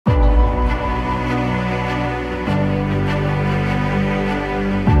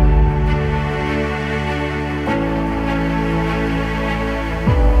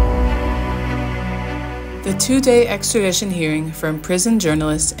two-day extradition hearing for imprisoned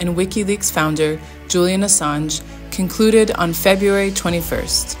journalist and Wikileaks founder Julian Assange concluded on February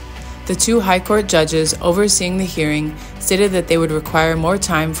 21st. The two High Court judges overseeing the hearing stated that they would require more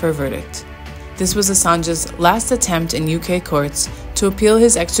time for a verdict. This was Assange's last attempt in UK courts to appeal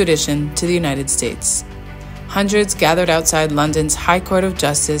his extradition to the United States. Hundreds gathered outside London's High Court of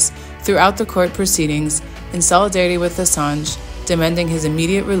Justice throughout the court proceedings in solidarity with Assange, demanding his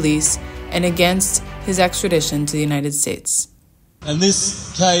immediate release and against his extradition to the United States. And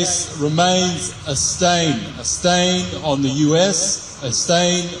this case remains a stain on the US, a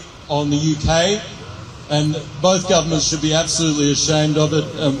stain on the UK, and both governments should be absolutely ashamed of it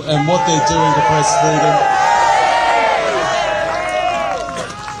and what they're doing to press freedom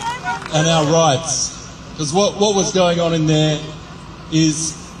and our rights. Because what was going on in there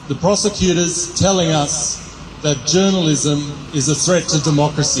is the prosecutors telling us that journalism is a threat to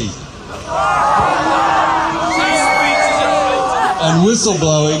democracy. And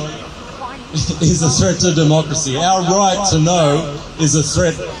whistleblowing is a threat to democracy. Our right to know is a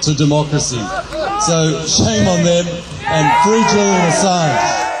threat to democracy. So shame on them and free Julian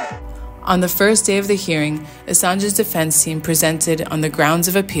Assange. On the first day of the hearing, Assange's defense team presented on the grounds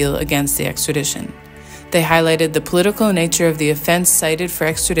of appeal against the extradition. They highlighted the political nature of the offense cited for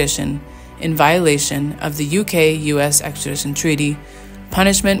extradition in violation of the UK-US extradition treaty,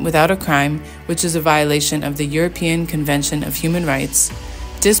 punishment without a crime, which is a violation of the European Convention of Human Rights,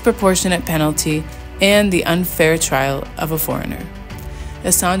 disproportionate penalty, and the unfair trial of a foreigner.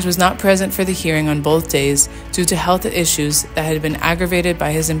 Assange was not present for the hearing on both days due to health issues that had been aggravated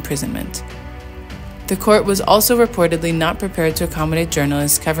by his imprisonment. The court was also reportedly not prepared to accommodate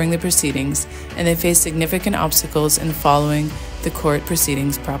journalists covering the proceedings, and they faced significant obstacles in following the court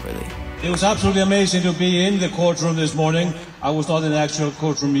proceedings properly. It was absolutely amazing to be in the courtroom this morning. I was not in the actual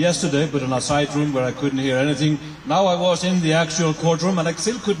courtroom yesterday, but in a side room where I couldn't hear anything. Now I was in the actual courtroom and I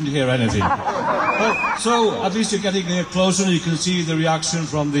still couldn't hear anything. So at least you're getting closer and you can see the reaction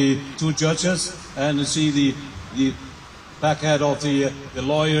from the two judges and see the backhead of the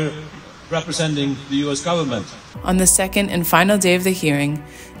lawyer representing the US government. On the second and final day of the hearing,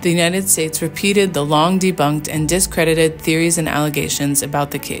 the United States repeated the long debunked and discredited theories and allegations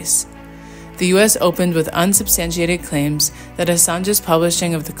about the case. The US opened with unsubstantiated claims that Assange's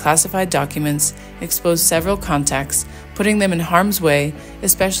publishing of the classified documents exposed several contacts, putting them in harm's way,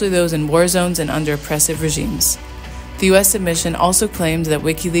 especially those in war zones and under oppressive regimes. The US submission also claimed that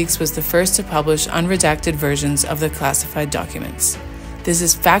Wikileaks was the first to publish unredacted versions of the classified documents. This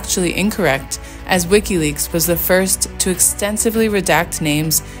is factually incorrect, as Wikileaks was the first to extensively redact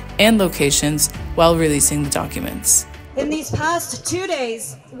names and locations while releasing the documents. In these past 2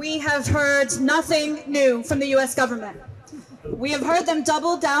 days, we have heard nothing new from the US government. We have heard them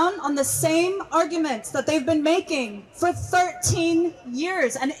double down on the same arguments that they've been making for 13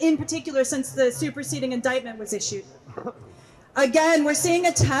 years, and in particular since the superseding indictment was issued. Again, we're seeing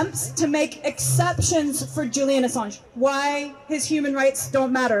attempts to make exceptions for Julian Assange. Why his human rights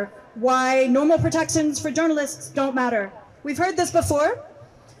don't matter. Why normal protections for journalists don't matter. We've heard this before.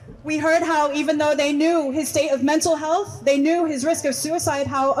 We heard how even though they knew his state of mental health, they knew his risk of suicide,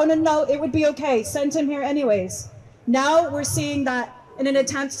 how, oh no, it would be okay, send him here anyways. Now we're seeing that in an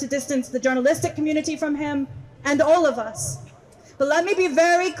attempt to distance the journalistic community from him and all of us. But let me be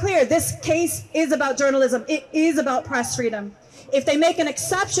very clear, this case is about journalism. It is about press freedom. If they make an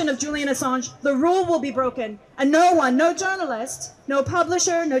exception of Julian Assange, the rule will be broken. And no one, no journalist, no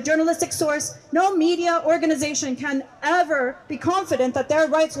publisher, no journalistic source, no media organization can ever be confident that their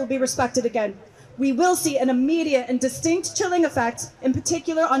rights will be respected again. We will see an immediate and distinct chilling effect, in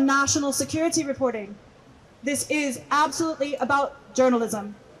particular on national security reporting. This is absolutely about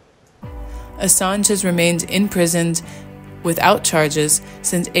journalism. Assange has remained imprisoned without charges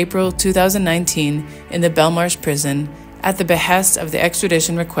since April 2019 in the Belmarsh prison, at the behest of the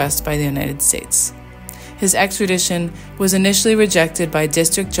extradition request by the United States. His extradition was initially rejected by a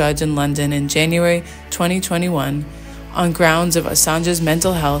district judge in London in January 2021 on grounds of Assange's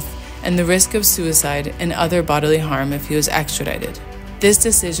mental health and the risk of suicide and other bodily harm if he was extradited. This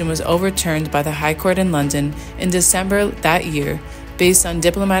decision was overturned by the High Court in London in December that year based on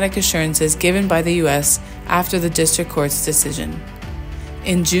diplomatic assurances given by the US after the district court's decision.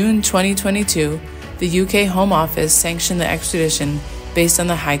 In June 2022, the UK Home Office sanctioned the extradition based on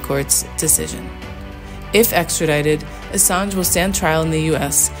the High Court's decision. If extradited, Assange will stand trial in the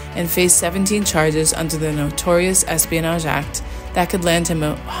US and face 17 charges under the notorious Espionage Act that could land him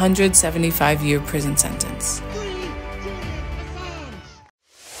a 175-year prison sentence.